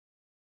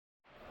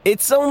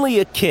It's only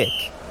a kick,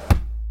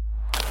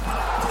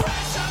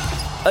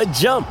 a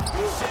jump,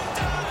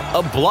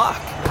 a block.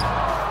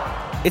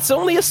 It's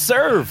only a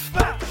serve.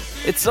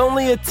 It's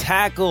only a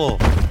tackle,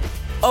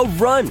 a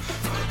run.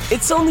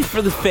 It's only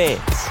for the fans.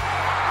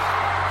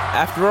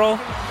 After all,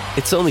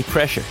 it's only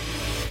pressure.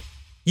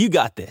 You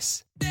got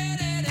this.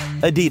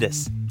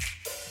 Adidas.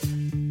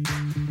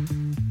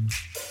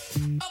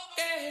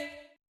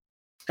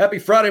 Happy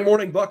Friday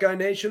morning, Buckeye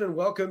Nation, and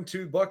welcome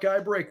to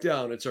Buckeye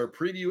Breakdown. It's our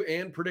preview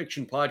and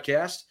prediction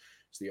podcast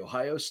as the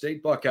Ohio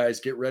State Buckeyes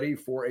get ready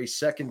for a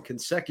second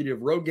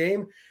consecutive road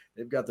game.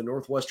 They've got the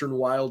Northwestern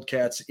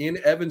Wildcats in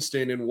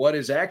Evanston in what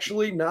is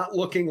actually not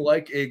looking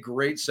like a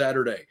great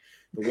Saturday.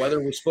 The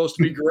weather was supposed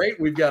to be great.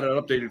 We've got an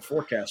updated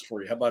forecast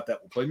for you. How about that?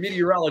 We'll play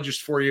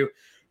meteorologist for you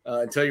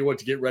and tell you what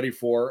to get ready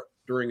for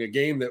during a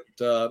game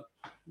that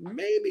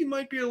maybe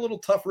might be a little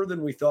tougher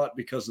than we thought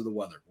because of the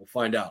weather. We'll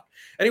find out.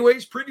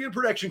 Anyways, preview and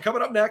prediction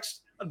coming up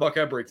next on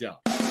Buckeye Breakdown.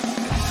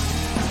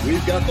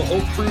 We've got the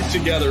whole crew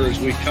together as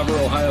we cover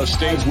Ohio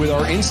State with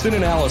our instant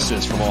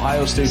analysis from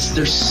Ohio State.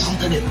 There's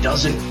something that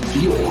doesn't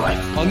feel right.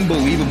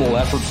 Unbelievable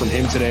effort from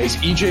him today.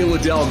 Is E.J.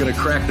 Liddell going to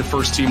crack the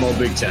first team All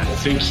Big Ten? I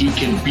think he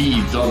can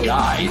be the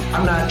guy.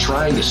 I'm not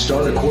trying to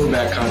start a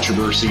quarterback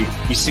controversy.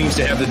 He seems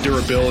to have the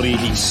durability.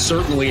 He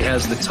certainly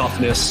has the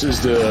toughness,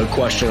 is the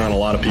question on a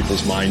lot of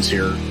people's minds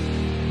here.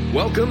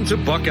 Welcome to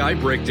Buckeye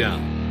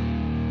Breakdown.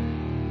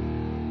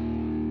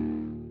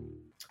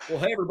 Well,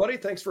 hey, everybody.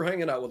 Thanks for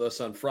hanging out with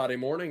us on Friday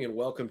morning, and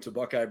welcome to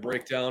Buckeye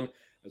Breakdown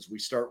as we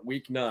start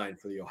Week 9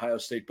 for the Ohio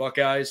State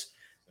Buckeyes.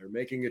 They're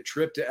making a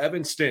trip to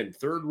Evanston,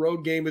 third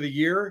road game of the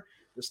year,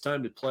 this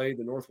time to play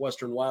the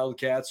Northwestern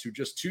Wildcats, who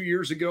just 2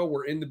 years ago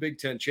were in the Big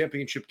Ten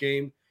championship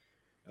game.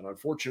 And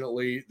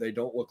unfortunately, they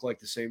don't look like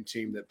the same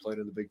team that played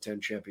in the Big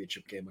Ten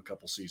championship game a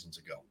couple seasons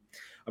ago.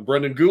 I'm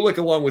Brendan Gulick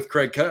along with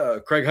Craig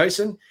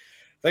Heisen.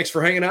 Thanks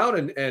for hanging out,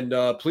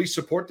 and please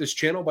support this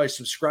channel by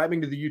subscribing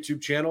to the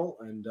YouTube channel.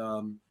 And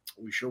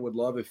we sure would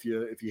love if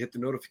you hit the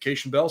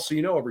notification bell so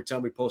you know every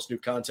time we post new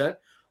content.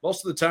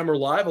 Most of the time we're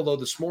live, although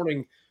this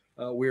morning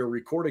we are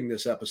recording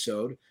this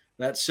episode.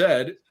 That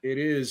said, it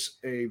is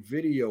a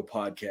video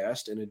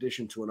podcast in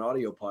addition to an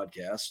audio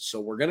podcast,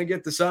 so we're going to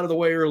get this out of the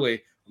way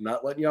early. I'm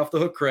not letting you off the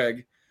hook,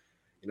 Craig.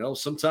 You know,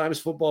 sometimes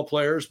football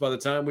players, by the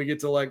time we get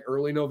to like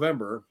early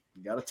November,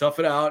 you got to tough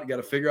it out. You got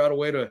to figure out a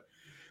way to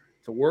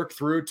work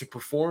through, to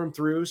perform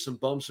through some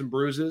bumps and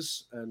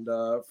bruises. And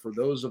for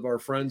those of our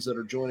friends that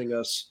are joining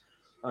us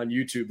on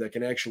YouTube that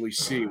can actually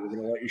see, we're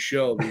going to let you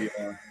show the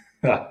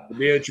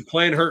that you're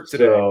playing hurt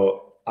today.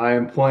 So I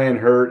am playing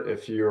hurt.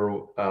 If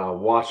you're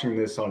watching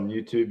this on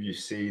YouTube, you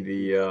see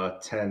the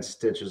 10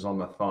 stitches on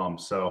the thumb.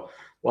 So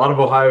a lot of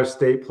Ohio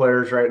State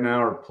players right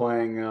now are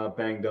playing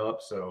banged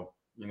up. So,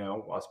 you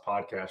know, us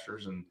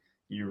podcasters and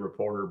you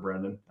reporter,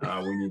 Brendan,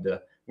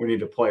 we need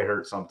to play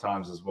hurt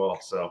sometimes as well.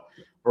 So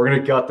we're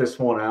going to gut this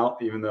one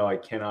out, even though I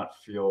cannot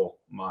feel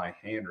my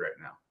hand right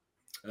now.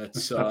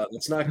 That's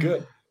not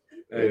good.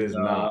 It is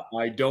not.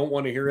 I don't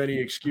want to hear any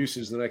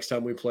excuses the next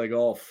time we play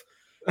golf.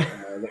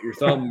 That your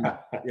thumb,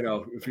 you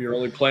know, if you're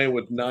only playing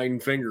with 9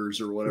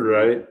 fingers or whatever.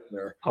 Right.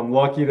 There. I'm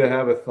lucky to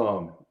have a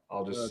thumb.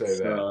 I'll just say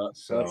that.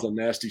 So that's a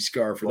nasty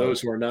scar. For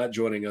those who are not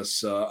joining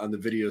us on the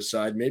video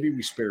side, maybe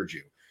we spared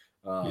you.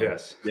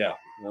 Yes. Yeah.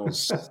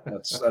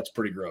 That's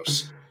pretty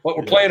gross. But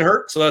we're playing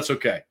hurt, so that's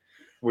okay.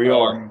 We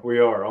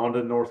are on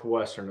to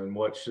Northwestern and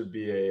what should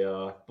be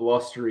a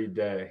blustery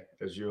day,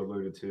 as you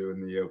alluded to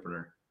in the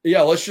opener.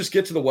 Yeah, let's just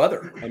get to the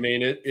weather. I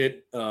mean,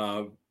 it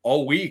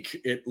all week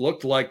it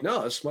looked like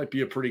this might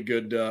be a pretty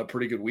good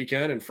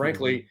weekend. And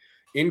frankly,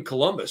 in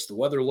Columbus, the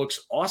weather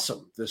looks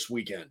awesome this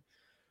weekend.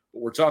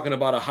 But we're talking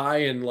about a high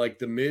in like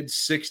the mid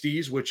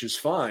 60s, which is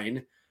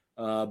fine,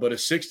 but a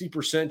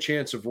 60%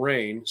 chance of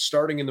rain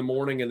starting in the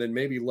morning and then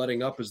maybe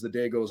letting up as the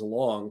day goes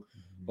along.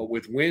 But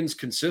with winds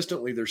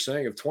consistently, they're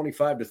saying of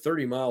 25 to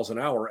 30 miles an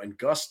hour and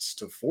gusts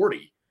to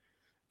 40.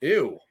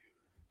 Ew,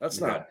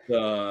 that's not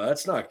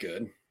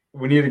good.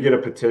 We need to get a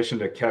petition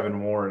to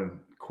Kevin Warren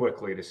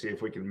quickly to see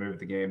if we can move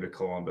the game to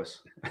Columbus.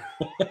 It's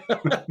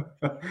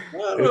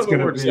going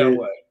to be that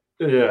way.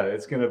 Yeah,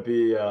 it's going to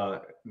be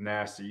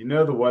nasty. You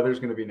know, the weather's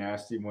going to be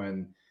nasty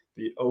when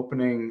the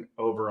opening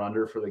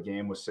over/under for the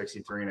game was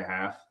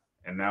 63.5,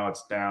 and now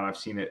it's down. I've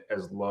seen it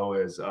as low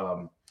as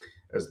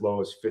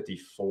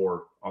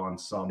 54 on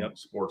some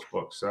sports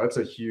books. So that's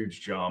a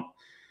huge jump.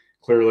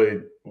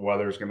 Clearly,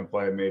 weather is going to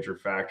play a major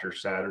factor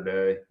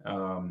Saturday.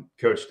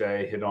 Coach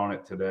Day hit on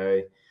it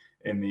today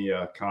in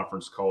the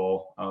conference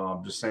call,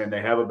 just saying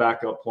they have a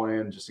backup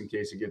plan just in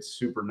case it gets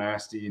super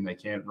nasty and they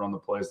can't run the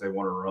plays they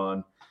want to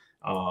run.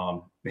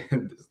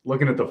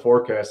 Looking at the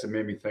forecast, it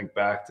made me think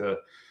back to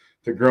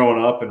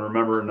growing up and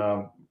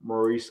remembering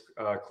Maurice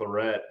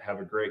Clarett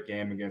have a great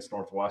game against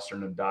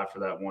Northwestern and dive for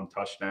that one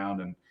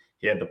touchdown. And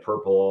he had the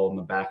purple all in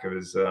the back of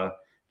his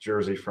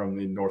jersey from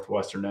the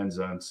Northwestern end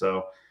zone.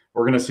 So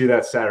we're going to see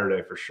that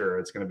Saturday for sure.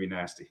 It's going to be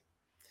nasty.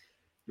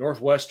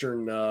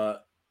 Northwestern,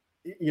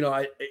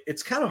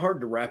 it's kind of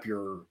hard to wrap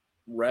your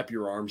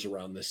arms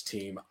around this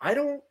team. I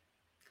don't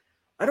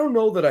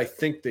know that I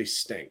think they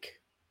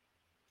stink.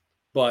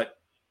 but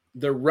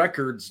their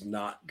record's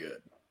not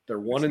good. They're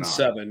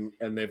 1-7,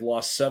 and they've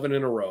lost 7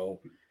 in a row.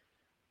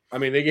 I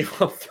mean, they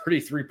gave up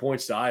 33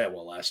 points to Iowa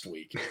last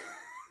week,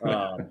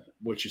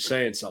 which is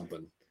saying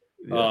something.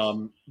 Yes.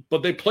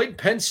 But they played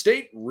Penn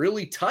State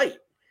really tight.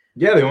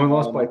 Yeah, they only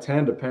lost by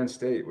 10 to Penn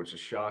State, which is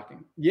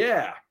shocking.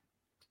 Yeah.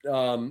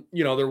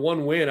 Their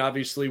one win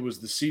obviously was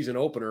the season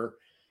opener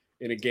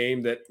in a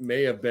game that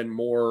may have been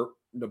more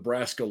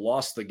Nebraska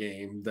lost the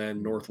game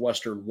than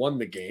Northwestern won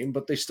the game,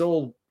 but they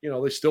still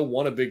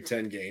won a Big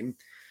Ten game.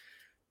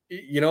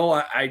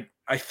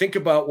 I think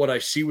about what I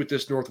see with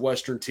this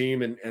Northwestern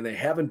team, and they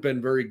haven't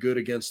been very good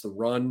against the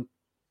run.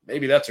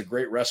 Maybe that's a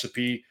great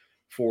recipe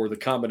for the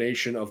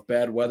combination of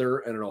bad weather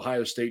and an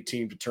Ohio State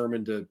team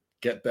determined to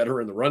get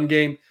better in the run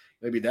game.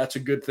 Maybe that's a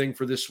good thing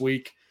for this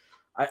week.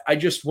 I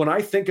just, when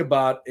I think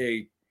about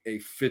a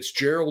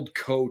Fitzgerald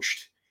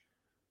coached,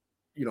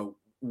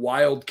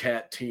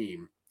 Wildcat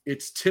team,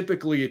 it's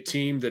typically a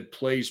team that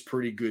plays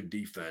pretty good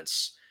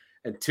defense,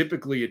 and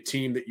typically a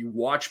team that you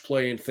watch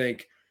play and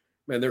think,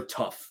 man, they're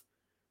tough.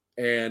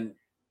 And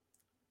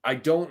I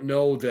don't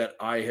know that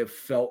I have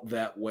felt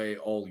that way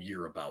all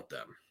year about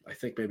them. I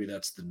think maybe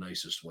that's the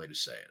nicest way to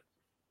say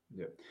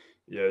it.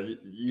 Yeah,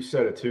 you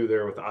said it too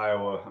there with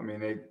Iowa. I mean,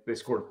 they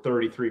scored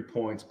 33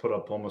 points, put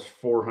up almost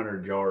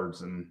 400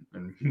 yards, and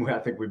I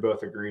think we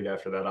both agreed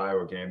after that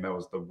Iowa game that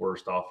was the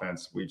worst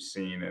offense we've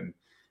seen in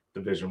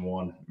Division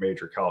I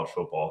major college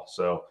football.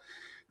 So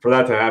for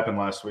that to happen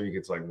last week,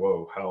 it's like,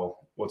 whoa,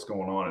 what's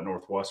going on at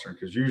Northwestern?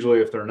 Because usually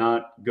if they're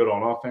not good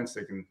on offense,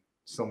 they can,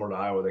 similar to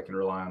Iowa, they can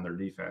rely on their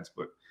defense,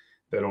 but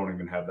they don't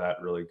even have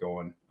that really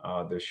going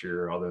this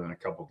year other than a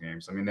couple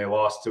games. I mean, they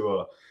lost to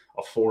a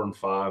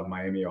 4-5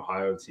 Miami,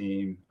 Ohio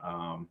team.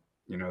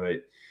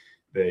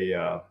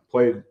 They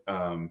played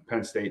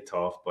Penn State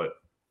tough, but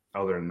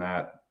other than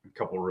that, a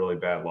couple really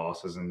bad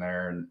losses in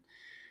there. And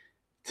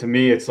to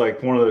me, it's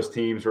like one of those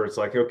teams where it's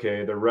like,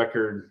 okay, the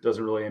record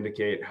doesn't really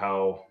indicate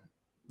how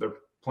they're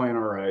playing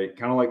all right.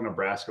 Kind of like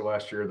Nebraska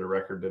last year, the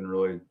record didn't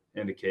really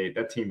indicate.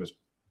 That team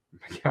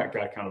got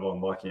kind of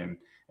unlucky and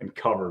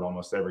covered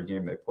almost every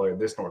game they played.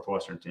 This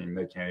Northwestern team,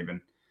 they can't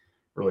even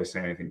really say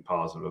anything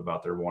positive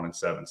about their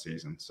 1-7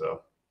 season.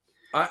 So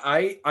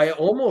I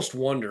almost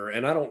wonder,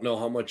 and I don't know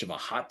how much of a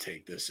hot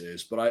take this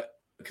is, but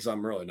because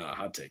I'm really not a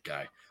hot take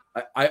guy,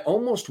 I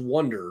almost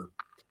wonder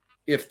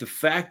if the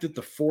fact that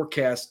the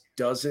forecast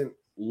doesn't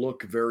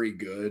look very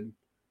good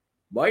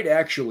might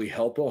actually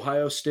help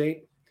Ohio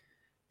State,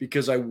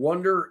 because I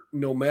wonder,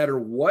 no matter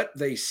what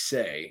they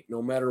say,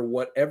 no matter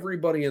what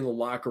everybody in the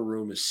locker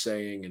room is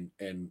saying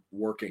and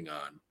working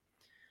on,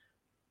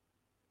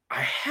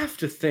 I have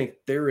to think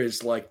there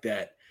is like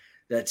that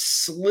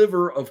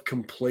sliver of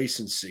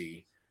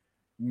complacency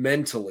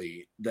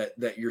mentally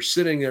that you're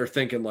sitting there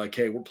thinking like,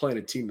 hey, we're playing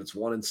a team that's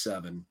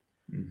 1-7.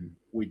 Mm-hmm.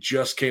 We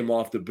just came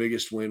off the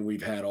biggest win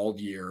we've had all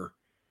year,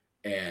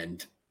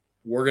 and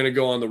we're going to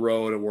go on the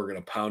road and we're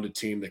going to pound a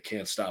team that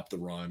can't stop the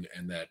run,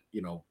 and that,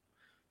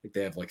 I think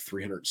they have like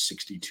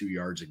 362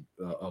 yards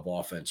of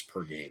offense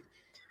per game.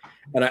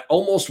 And I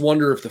almost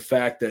wonder if the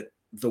fact that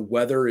the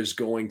weather is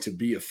going to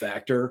be a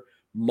factor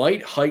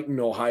might heighten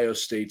Ohio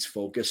State's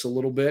focus a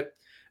little bit.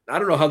 I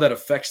don't know how that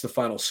affects the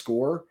final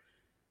score,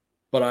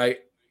 but I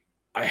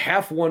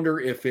half wonder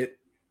if it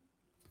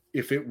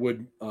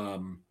would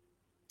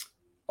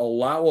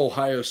allow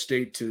Ohio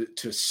State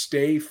to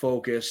stay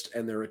focused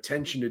and their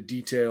attention to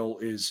detail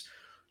is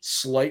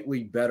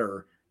slightly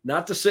better.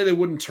 Not to say they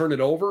wouldn't turn it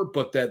over,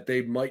 but that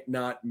they might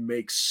not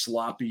make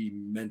sloppy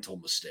mental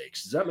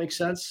mistakes. Does that make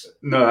sense?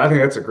 No, I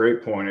think that's a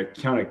great point. It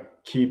kind of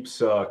keeps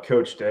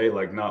Coach Day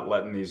like not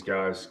letting these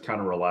guys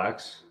kind of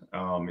relax.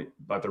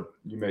 But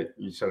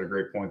you said a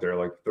great point there.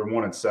 Like they're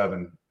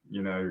 1-7.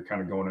 You're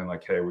kind of going in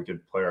like, hey, we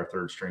could play our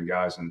third string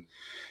guys and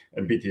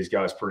beat these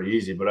guys pretty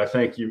easy. But I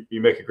think you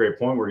make a great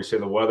point where you say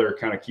the weather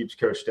kind of keeps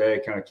Coach Day,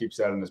 kind of keeps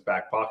that in his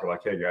back pocket.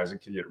 Like, hey, guys, it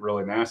could get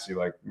really nasty.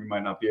 Like we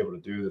might not be able to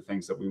do the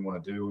things that we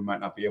want to do. We might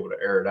not be able to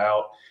air it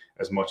out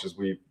as much as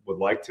we would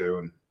like to.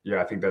 And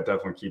yeah, I think that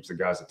definitely keeps the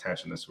guys'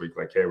 attention this week.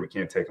 Like, hey, we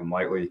can't take them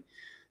lightly.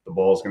 The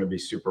ball's going to be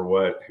super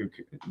wet.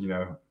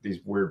 These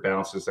weird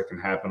bounces that can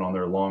happen on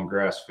their long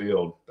grass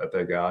field that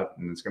they got,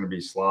 and it's going to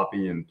be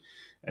sloppy and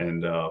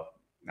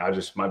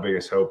my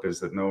biggest hope is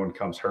that no one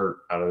comes hurt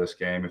out of this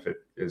game if it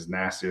is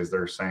nasty as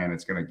they're saying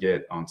it's going to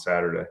get on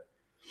Saturday.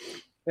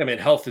 I mean,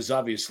 health is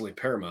obviously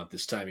paramount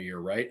this time of year,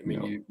 right? I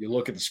mean, you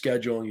look at the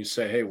schedule and you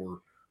say, hey, we're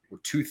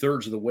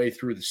 2/3 of the way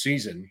through the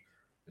season.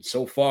 And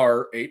so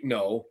far,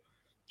 8-0.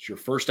 It's your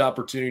first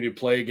opportunity to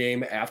play a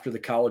game after the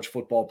college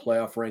football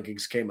playoff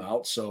rankings came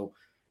out. So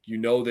you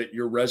know that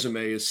your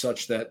resume is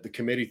such that the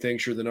committee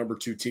thinks you're the number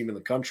 2 team in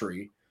the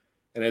country.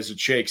 And as it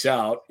shakes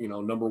out,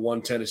 number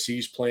 1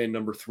 Tennessee's playing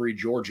number 3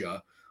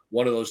 Georgia.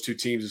 One of those 2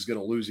 teams is going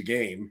to lose a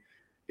game.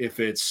 If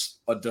it's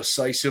a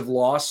decisive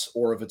loss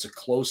or if it's a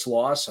close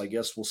loss, I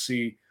guess we'll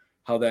see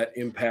how that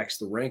impacts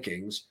the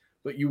rankings.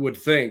 But you would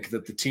think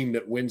that the team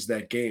that wins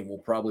that game will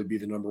probably be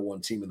the number 1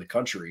 team in the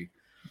country.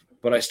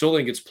 But I still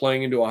think it's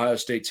playing into Ohio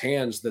State's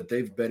hands that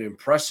they've been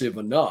impressive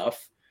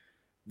enough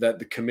that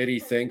the committee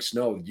thinks,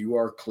 no, you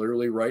are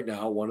clearly right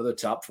now one of the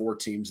top 4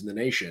 teams in the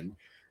nation.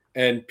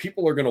 And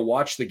people are going to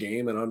watch the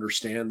game and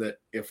understand that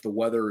if the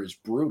weather is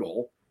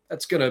brutal,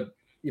 that's going to,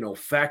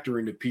 factor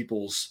into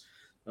people's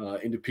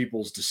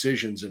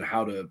decisions and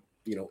how to,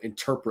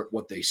 interpret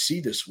what they see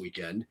this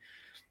weekend.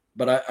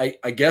 But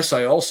I guess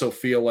I also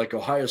feel like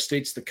Ohio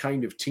State's the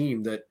kind of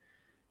team that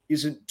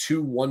isn't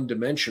too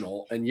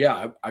one-dimensional. And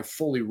yeah, I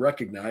fully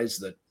recognize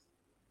that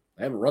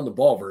they haven't run the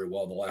ball very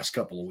well the last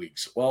couple of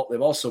weeks. Well,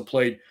 they've also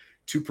played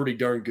 2 pretty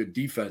darn good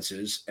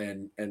defenses,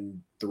 and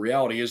the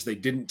reality is they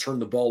didn't turn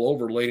the ball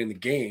over late in the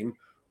game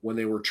when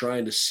they were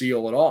trying to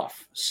seal it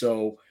off.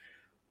 So,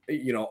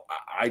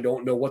 I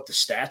don't know what the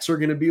stats are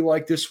going to be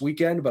like this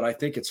weekend, but I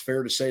think it's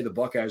fair to say the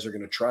Buckeyes are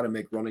going to try to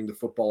make running the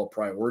football a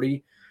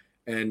priority.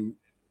 And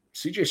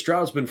CJ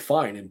Stroud's been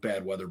fine in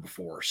bad weather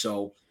before.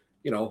 So,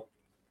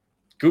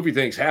 goofy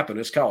things happen.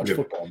 It's college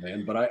football,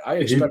 man, but I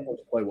expect them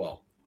to play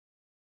well.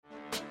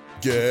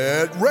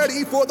 Get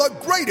ready for the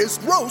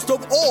greatest roast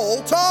of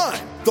all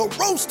time, the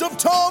Roast of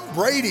Tom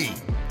Brady,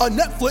 a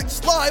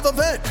Netflix live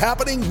event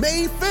happening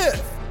May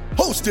 5th.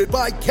 Hosted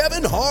by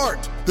Kevin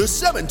Hart, the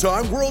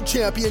 7-time world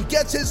champion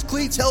gets his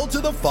cleats held to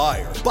the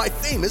fire by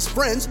famous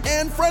friends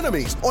and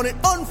frenemies on an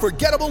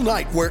unforgettable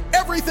night where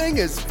everything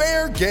is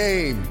fair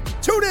game.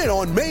 Tune in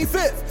on May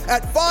 5th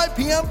at 5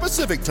 p.m.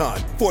 Pacific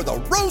time for the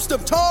Roast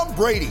of Tom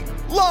Brady,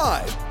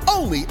 live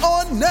only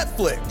on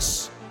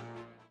Netflix.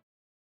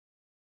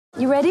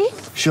 You ready?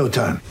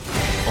 Showtime.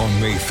 On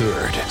May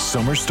 3rd,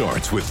 summer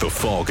starts with The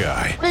Fall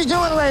Guy. Let's do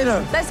it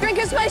later. Let's drink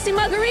a spicy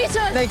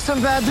margarita. Make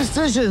some bad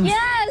decisions.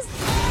 Yes!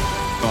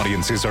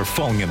 Audiences are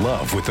falling in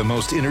love with the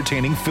most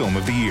entertaining film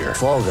of the year.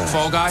 Fall Guy.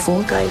 Fall Guy.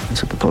 Fall Guy.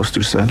 That's what the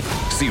poster said.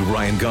 See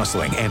Ryan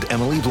Gosling and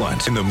Emily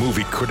Blunt in the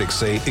movie critics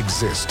say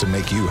exists to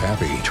make you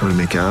happy. Trying to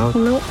make it out?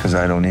 Nope. Because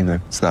I don't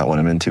either. It's not what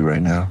I'm into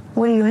right now.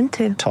 What are you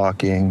into?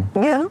 Talking.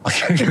 Yeah.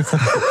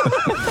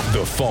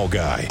 The Fall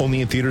Guy.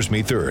 Only in theaters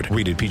May 3rd.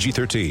 Rated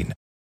PG-13.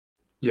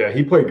 Yeah,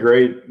 he played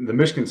great. The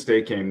Michigan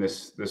State game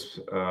this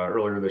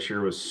earlier this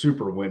year was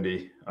super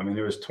windy. I mean,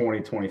 it was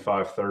 20,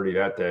 25, 30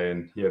 that day,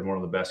 and he had one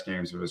of the best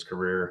games of his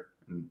career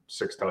and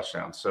 6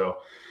 touchdowns. So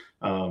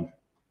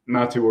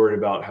not too worried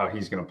about how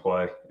he's going to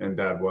play in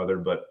bad weather.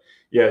 But,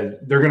 yeah,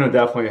 they're going to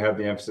definitely have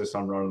the emphasis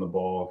on running the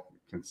ball,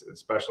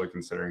 especially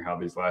considering how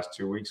these last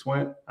 2 weeks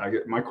went.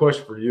 My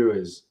question for you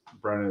is,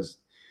 Brennan, is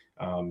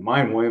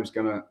Miyan Williams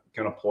going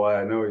to play?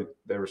 I know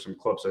there were some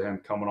clips of him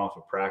coming off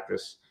of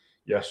practice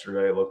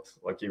yesterday. It looked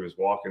like he was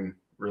walking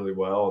really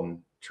well, and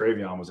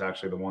Travion was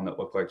actually the one that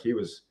looked like he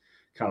was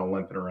kind of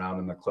limping around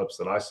in the clips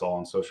that I saw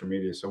on social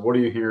media. So what are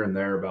you hearing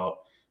there about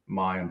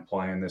Miyan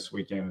playing this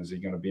weekend? Is he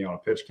going to be on a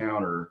pitch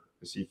count, or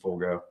is he full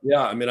go?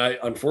 Yeah, I mean,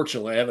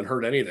 unfortunately I haven't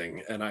heard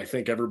anything, and I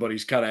think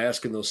everybody's kind of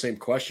asking those same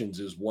questions: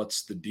 is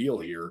what's the deal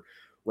here?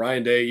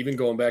 Ryan Day, even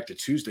going back to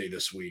Tuesday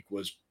this week,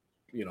 was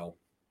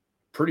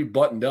pretty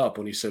buttoned up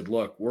when he said,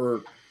 look,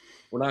 we're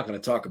not going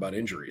to talk about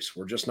injuries.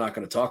 We're just not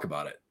going to talk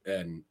about it.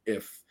 And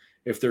if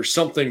there's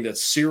something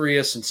that's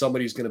serious and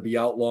somebody's going to be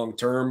out long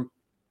term,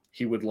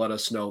 he would let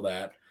us know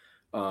that.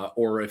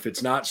 Or if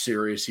it's not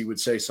serious, he would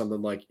say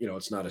something like,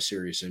 it's not a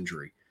serious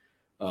injury.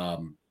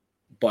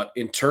 But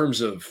in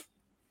terms of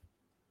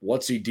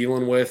what's he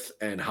dealing with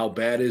and how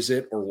bad is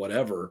it or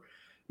whatever,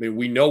 I mean,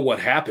 we know what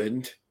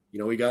happened.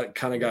 He got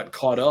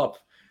caught up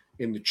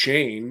in the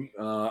chain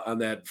on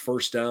that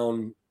first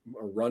down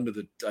a run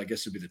to I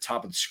guess it'd be the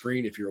top of the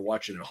screen if you're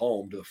watching at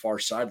home, to the far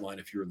sideline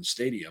if you're in the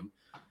stadium.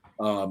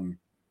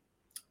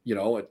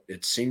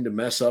 It seemed to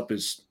mess up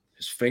his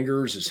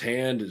fingers, his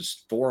hand,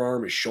 his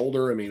forearm, his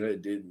shoulder. I mean,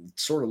 it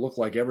sort of looked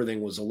like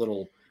everything was a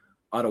little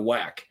out of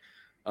whack.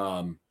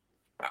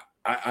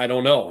 I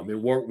don't know. I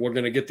mean, we're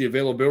going to get the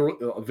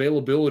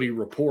availability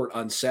report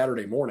on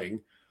Saturday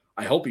morning.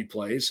 I hope he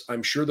plays.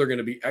 I'm sure they're going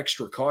to be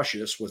extra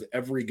cautious with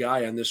every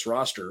guy on this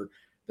roster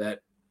that,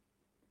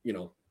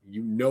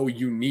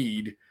 you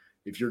need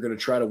if you're going to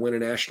try to win a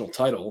national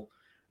title.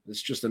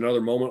 It's just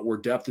another moment where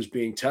depth is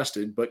being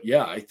tested. But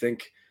yeah, I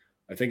think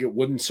it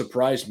wouldn't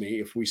surprise me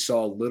if we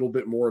saw a little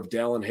bit more of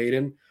Dallin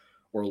Hayden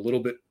or a little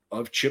bit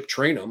of Chip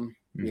Trayanum,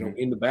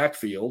 in the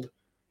backfield.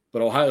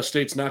 But Ohio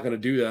State's not going to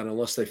do that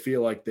unless they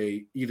feel like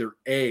they either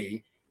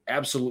A,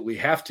 absolutely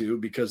have to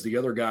because the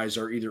other guys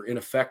are either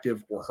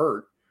ineffective or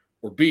hurt,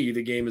 or B,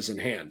 the game is in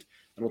hand.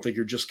 I don't think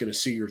you're just going to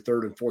see your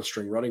third and fourth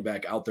string running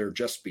back out there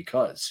just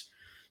because.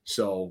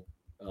 So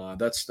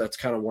that's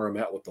kind of where I'm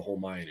at with the whole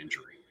Miyan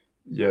injury.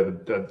 Yeah,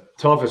 the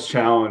toughest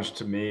challenge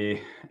to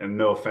me, and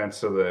no offense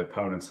to the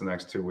opponents the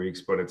next 2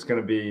 weeks, but it's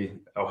going to be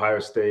Ohio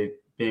State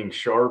being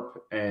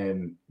sharp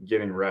and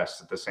getting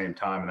rest at the same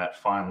time, and that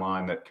fine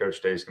line that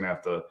Coach Day is going to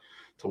have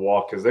to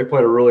walk, because they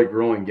played a really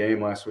grueling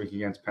game last week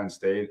against Penn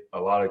State. A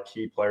lot of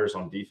key players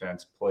on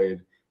defense played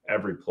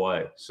every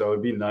play. So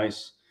it'd be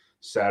nice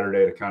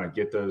Saturday to kind of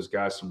get those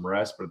guys some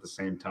rest, but at the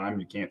same time,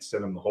 you can't sit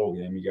them the whole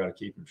game. You got to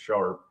keep them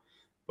sharp,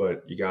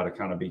 but you got to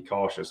kind of be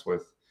cautious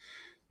with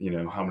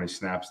how many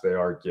snaps they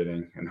are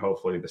getting. And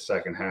hopefully the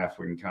second half,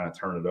 we can kind of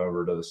turn it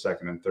over to the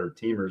second and third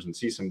teamers and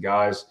see some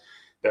guys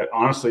that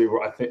honestly,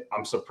 I think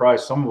I'm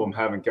surprised some of them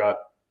haven't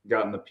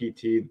gotten the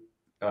PT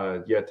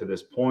yet to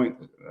this point.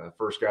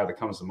 First guy that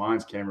comes to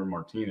mind is Cameron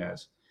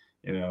Martinez.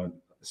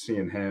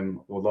 Seeing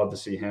him, would love to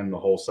see him the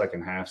whole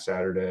second half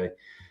Saturday.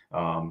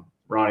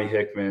 Ronnie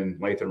Hickman,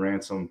 Lathan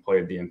Ransom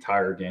played the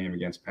entire game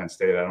against Penn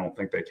State. I don't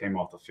think they came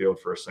off the field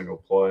for a single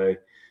play.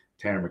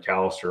 Tanner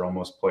McAllister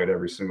almost played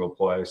every single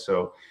play.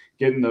 So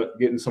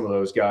getting some of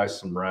those guys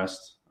some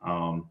rest,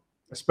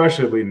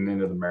 especially leading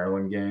into the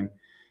Maryland game,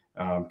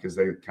 because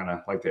they kind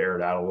of like to air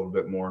it out a little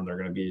bit more, and they're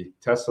going to be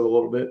tested a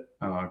little bit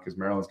because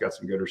Maryland's got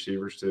some good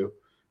receivers too.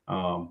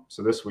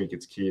 So this week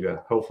it's key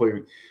to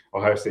hopefully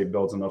Ohio State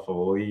builds enough of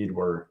a lead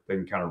where they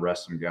can kind of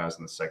rest some guys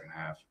in the second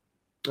half.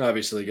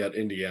 Obviously, got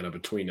Indiana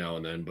between now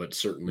and then, but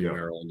certainly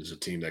Maryland is a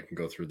team that can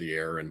go through the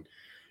air. And,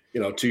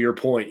 to your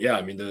point,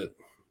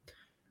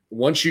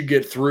 once you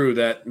get through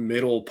that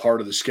middle part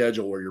of the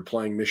schedule where you're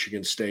playing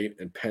Michigan State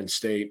and Penn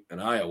State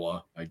and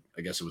Iowa, I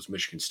guess it was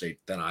Michigan State,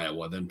 then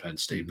Iowa, then Penn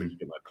State, but you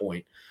get my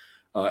point.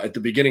 At the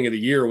beginning of the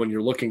year, when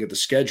you're looking at the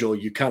schedule,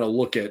 you kind of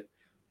look at,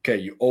 okay,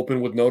 you open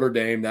with Notre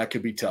Dame, that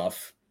could be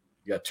tough.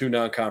 You got 2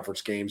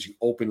 non-conference games. You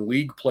open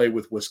league play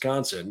with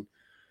Wisconsin,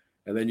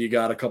 and then you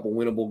got a couple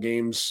winnable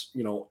games,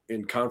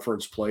 in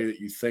conference play that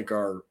you think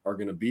are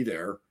going to be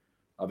there.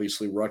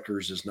 Obviously,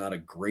 Rutgers is not a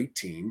great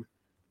team.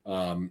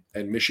 And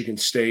Michigan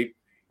State,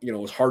 it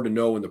was hard to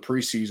know in the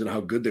preseason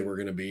how good they were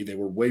going to be. They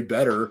were way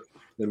better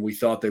than we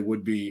thought they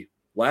would be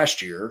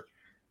last year.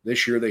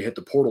 This year they hit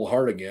the portal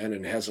hard again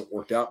and it hasn't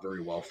worked out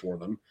very well for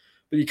them.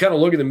 But you kind of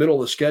look at the middle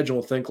of the schedule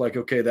and think like,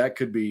 okay, that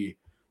could be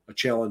a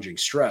challenging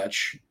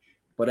stretch.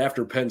 But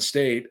after Penn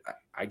State,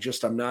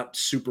 I'm not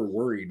super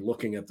worried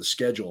looking at the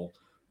schedule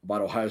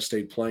about Ohio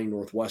State playing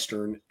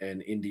Northwestern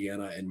and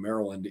Indiana and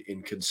Maryland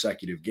in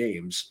consecutive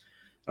games.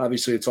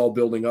 Obviously, it's all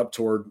building up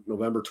toward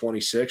November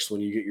 26th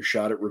when you get your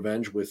shot at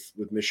revenge with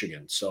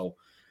Michigan. So,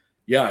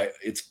 yeah,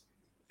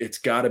 it's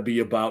got to be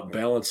about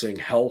balancing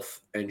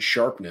health and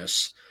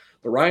sharpness.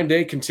 But Ryan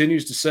Day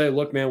continues to say,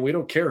 look, man, we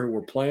don't care who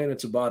we're playing.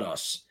 It's about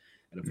us.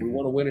 And if we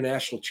want to win a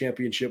national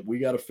championship, we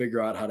got to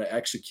figure out how to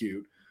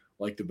execute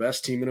like the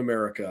best team in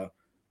America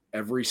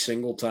every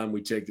single time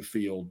we take the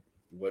field,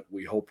 what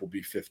we hope will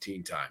be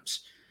 15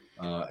 times.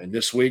 And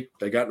this week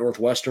they got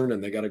Northwestern,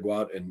 and they got to go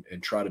out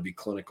and try to be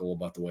clinical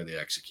about the way they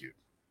execute.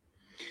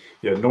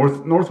 Yeah,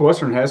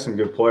 Northwestern has some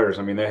good players.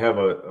 I mean, they have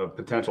a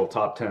potential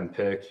top 10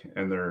 pick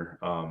in their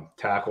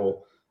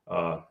tackle.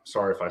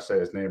 Sorry if I say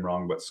his name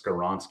wrong, but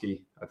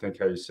Skoronski, I think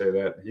how you say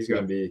that. He's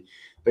going to be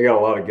 – they got a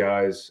lot of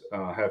guys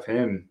have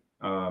him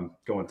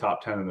going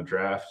top 10 in the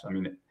draft. I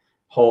mean,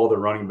 Hall, the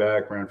running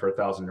back, ran for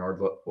 1,000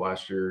 yards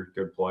last year,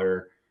 good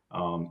player.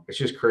 It's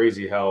just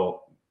crazy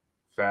how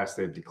fast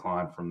they've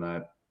declined from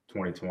that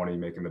 2020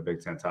 making the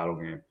Big Ten title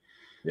game.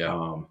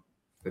 Yeah.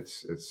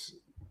 It's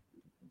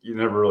you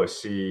never really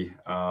see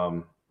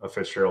a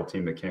Fitzgerald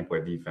team that can't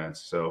play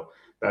defense. So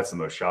that's the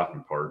most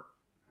shocking part.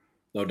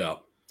 No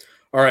doubt.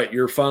 All right,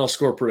 your final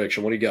score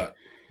prediction. What do you got?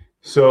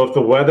 So if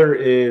the weather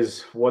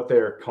is what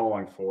they're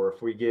calling for,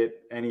 if we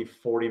get any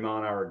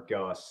 40-mile-an-hour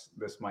gusts,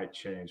 this might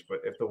change. But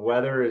if the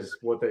weather is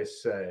what they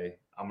say,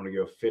 I'm going to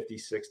go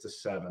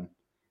 56-7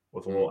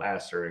 with a little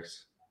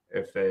asterisk.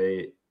 If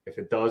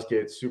it does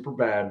get super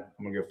bad,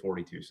 I'm going to go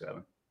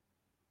 42-7.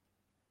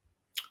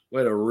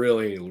 Way to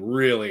really,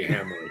 really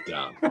hammer it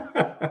down.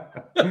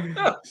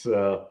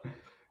 So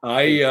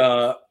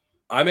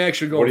I'm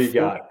actually going. What do you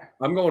got?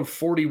 I'm going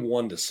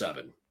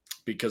 41-7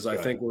 because I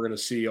think we're going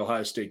to see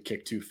Ohio State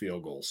kick 2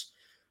 field goals.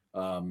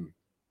 I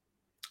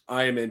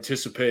am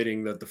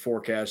anticipating that the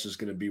forecast is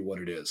going to be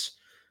what it is,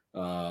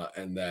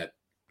 and that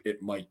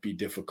it might be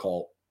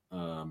difficult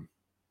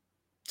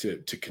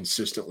to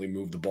consistently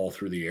move the ball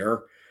through the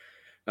air.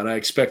 And I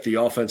expect the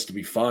offense to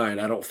be fine.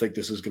 I don't think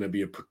this is going to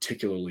be a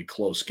particularly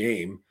close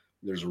game.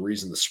 There's a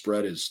reason the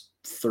spread is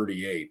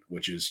 38,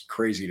 which is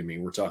crazy to me.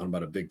 We're talking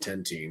about a Big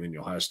Ten team, and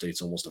Ohio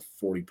State's almost a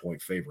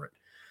 40-point favorite.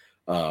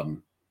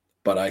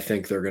 But I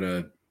think they're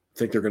going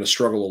to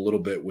struggle a little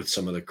bit with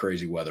some of the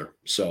crazy weather.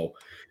 So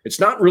it's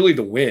not really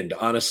the wind,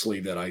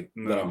 honestly, that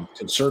I'm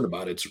concerned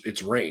about.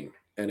 It's rain.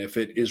 And if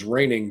it is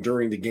raining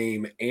during the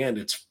game and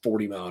it's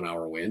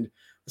 40-mile-an-hour wind,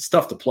 it's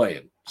tough to play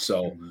in.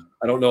 So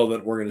I don't know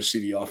that we're going to see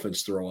the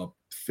offense throw up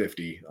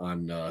 50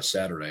 on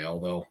Saturday,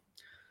 although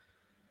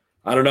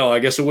I don't know. I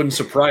guess it wouldn't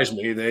surprise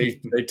me. They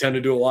tend to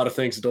do a lot of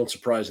things that don't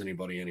surprise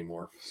anybody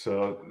anymore.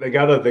 So they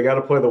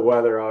gotta play the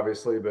weather,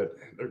 obviously, but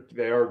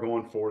they are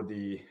going for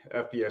the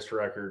FBS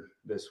record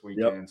this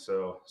weekend. Yep.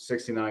 So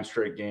 69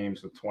 straight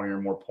games with 20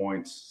 or more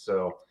points.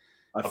 So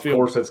I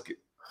feel it's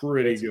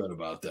pretty good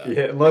about that.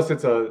 Yeah, unless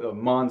it's a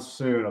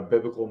monsoon, a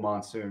biblical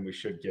monsoon, we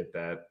should get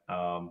that.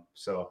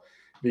 So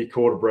it'd be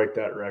cool to break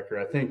that record.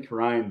 I think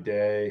Ryan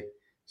Day,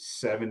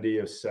 70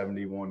 of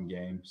 71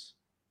 games.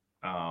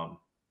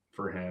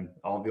 For him,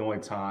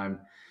 the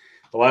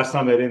last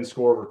time they didn't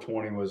score over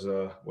 20 was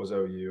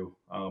OU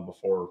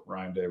before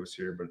Ryan Day was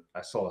here. But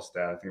I saw a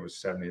stat. I think it was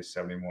 70 to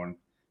 71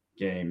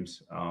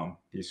 games.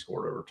 He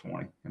scored over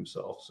 20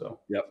 himself. So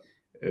yep,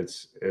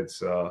 it's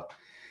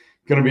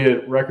going to be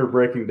a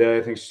record-breaking day.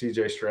 I think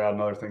C.J. Stroud,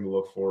 another thing to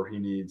look for. He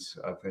needs,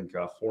 I think,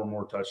 4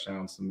 more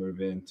touchdowns to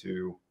move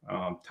into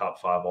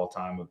top 5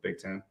 all-time with Big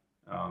Ten.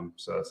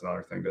 So that's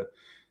another thing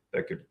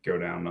that could go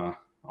down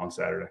on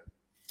Saturday.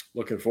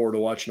 Looking forward to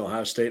watching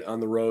Ohio State on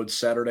the road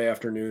Saturday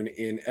afternoon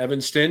in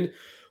Evanston.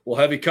 We'll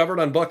have you covered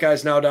on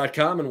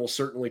BuckeyesNow.com, and we'll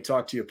certainly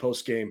talk to you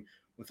post-game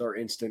with our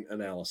instant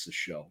analysis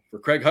show. For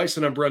Craig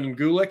Heisen, I'm Brendan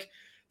Gulick.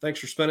 Thanks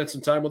for spending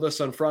some time with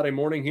us on Friday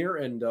morning here,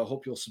 and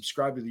hope you'll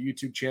subscribe to the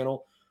YouTube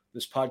channel.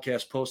 This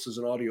podcast posts as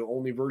an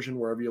audio-only version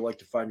wherever you like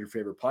to find your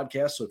favorite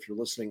podcast. So if you're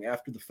listening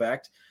after the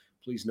fact,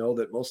 please know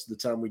that most of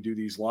the time we do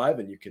these live,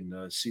 and you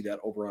can see that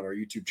over on our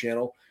YouTube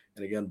channel.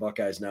 And again,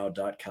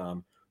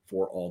 BuckeyesNow.com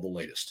for all the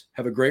latest.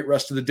 Have a great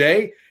rest of the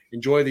day.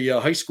 Enjoy the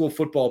high school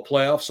football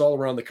playoffs all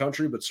around the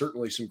country, but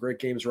certainly some great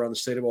games around the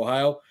state of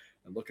Ohio.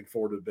 I'm looking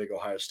forward to a big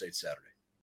Ohio State Saturday.